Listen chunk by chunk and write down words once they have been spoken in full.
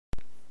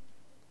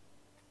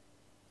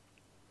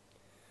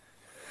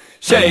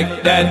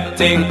Shake that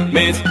thing,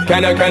 miss.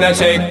 Can I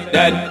shake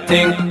that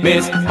thing,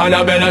 miss?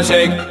 Annabella,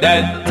 shake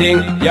that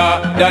thing, yeah.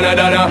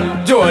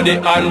 Donna,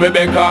 Jody and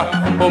Rebecca,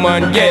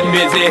 woman, get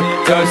busy.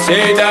 Just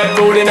shake that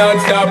booty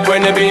non-stop when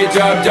the beat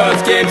drop.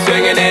 Just keep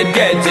swinging it,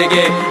 get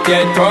jiggy.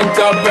 Get drunk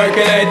up,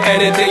 percolate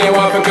anything you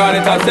want.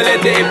 Because it oscillate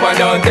the hip and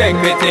don't take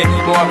pity.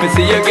 More to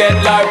see you get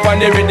life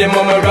on the rhythm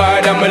of my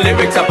ride. And my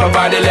lyrics up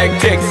about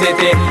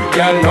electricity.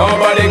 Girl,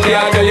 nobody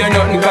can do you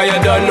nothing cause you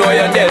don't know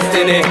your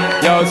destiny.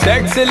 Yo,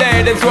 sexy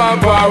ladies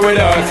want war with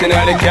us.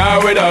 Inna the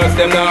car with us,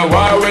 them not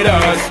war with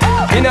us.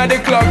 Inna the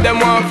club, them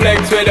want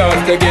flex with us.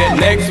 To get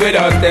next with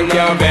us, them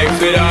can't vex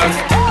with us.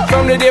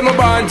 From the day my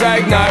bond,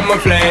 I ignite my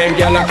flame.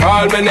 Girl, I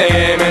call my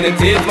name and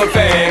it is my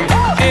fame.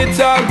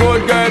 It's all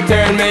good, girl,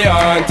 turn me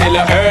on till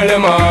I earn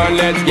them on.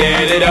 Let's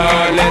get it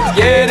on, let's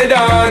get it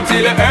on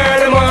till I earn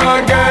them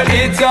on. Girl,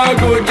 it's all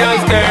good,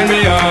 just turn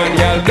me on.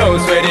 Girl, don't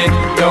sweat it,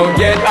 don't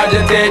get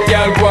agitated.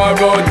 Girl, go and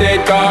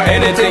rotate, cause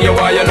anything you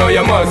want, you know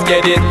you must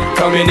get it.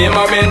 Coming in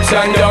my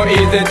mention, don't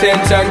ease the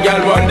tension.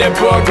 Girl, run the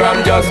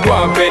program, just go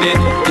and fit it.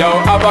 Yo,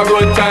 have a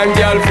good time,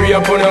 girl, free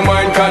up on your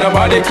mind. Cause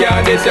nobody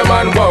can, this your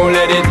man won't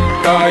let it.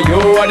 Cause you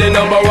are the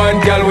number one,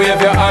 girl,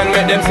 wave your hand,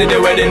 make them see the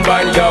wedding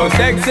band. Yo,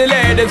 sexy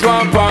ladies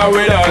want power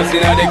with us.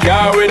 Inna the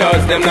car with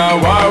us, them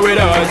not war with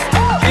us.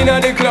 Inna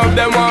the club,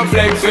 them want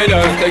flex with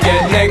us. To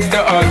get next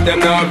to us, them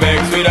not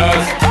vex with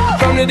us.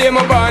 From the day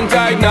my bond,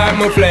 I ignite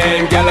my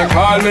flame. Girl, I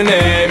call my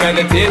name and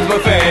it is my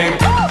fame.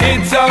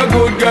 It's all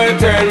good, girl,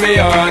 turn me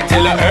on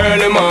till I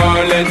earn them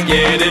on. Let's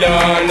get it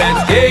on,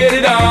 let's get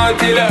it on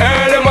till I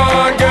earn them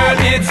on. Girl,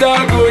 it's all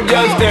good,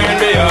 just turn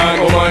me on.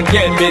 Come on,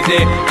 get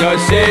busy,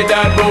 just shake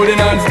that booty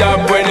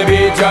non-stop. When the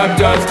beat drop,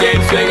 just keep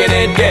swinging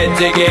it, get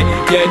jiggy.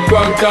 Get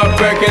drunk up,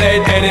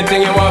 percolate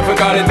anything you want.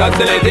 Call it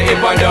oscillate the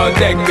hip and don't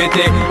take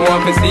pity.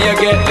 Want to see you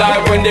get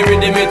live when the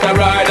rhythm it a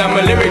ride. And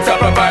my lyrics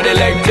up about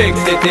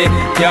electricity.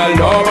 Girl,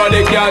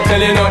 nobody can tell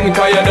you nothing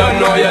cause you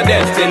don't know your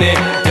destiny.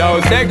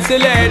 Yo,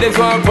 sexy ladies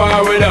want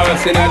power with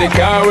us. Inna the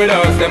car with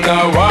us, them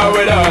not war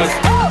with us.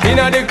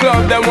 Inna the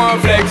club, them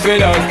want flex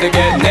with us. To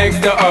get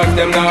next to us,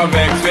 them not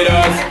vex with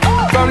us.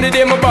 From the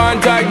day my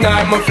bond, I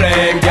ignite my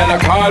flame. Girl, I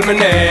call my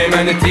name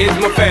and it is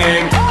my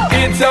fame.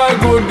 It's all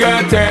good,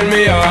 girl, turn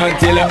me on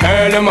till I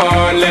earn them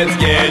on. Let's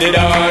get it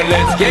on,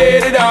 let's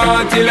get it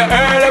on till I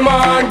earn them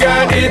on.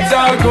 Girl, it's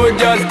all good,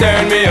 just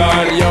turn me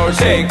on. Yo,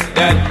 shake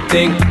that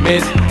thing,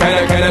 miss.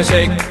 Can I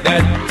shake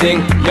that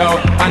thing?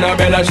 Yo,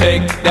 Annabella,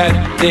 shake that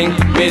thing,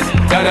 miss.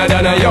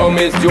 Donna, yo,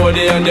 Miss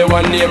Jody and the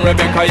one named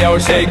Rebecca. Yo,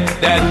 shake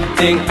that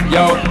thing,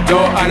 yo.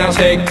 Joanna,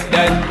 shake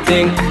that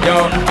thing,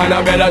 yo.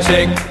 Annabella,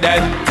 shake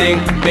that thing,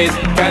 miss.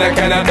 Can I,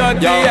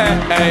 yo,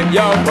 hey,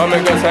 yo, what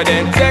me go say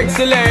then?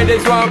 Sexy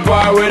ladies want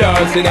war with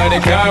us. Inna the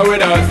car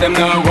with us, them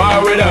not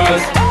war with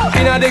us.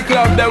 Inna the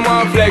club, them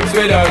want flex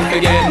with us. To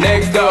get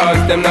next to us,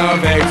 them not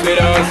vex with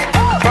us.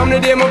 From the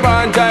day my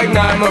bond, I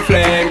ignite my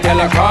flame.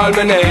 Till I call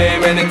my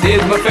name and it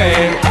is my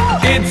fame.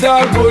 It's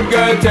all good,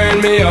 girl,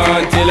 turn me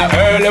on till I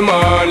earn them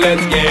on.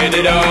 Let's get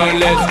it on,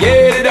 let's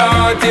get it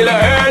on till I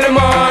earn them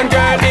on.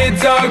 Girl,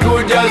 it's all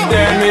good, just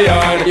turn me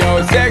on.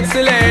 Yo,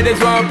 sexy ladies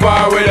want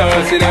power with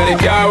us. Inna the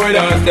car with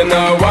us, them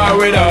not war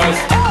with us.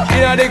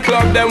 Inna the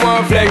club, them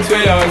want flex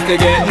with us. To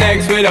get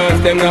next with us,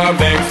 them not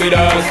vex with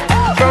us.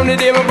 From the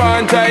day my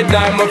bond, I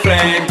ignite my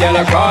flame. Girl,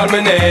 I call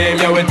my name,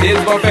 yo, it is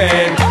my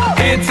fame.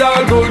 It's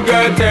all good,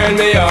 girl, turn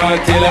me on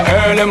till I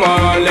earn them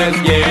on. Let's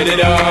get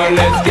it on,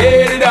 let's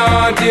get it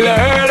on till I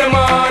earn